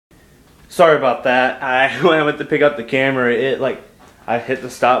sorry about that. When I went to pick up the camera, I hit the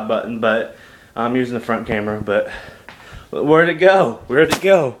stop button, but I'm using the front camera. But where'd it go? Where'd it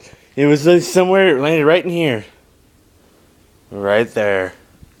go? It was somewhere. It landed right in here. Right there.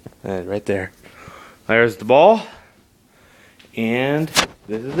 Right there. There's the ball. And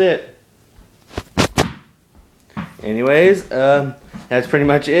this is it. Anyways, that's pretty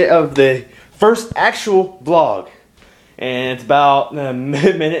much it of the first actual vlog. And it's about a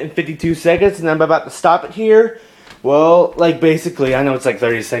minute and 52 seconds, and I'm about to stop it here. Well, basically, I know it's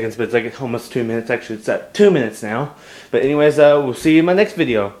 30 seconds, but it's almost 2 minutes. Actually, it's at 2 minutes now. But anyways, we'll see you in my next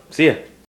video. See ya.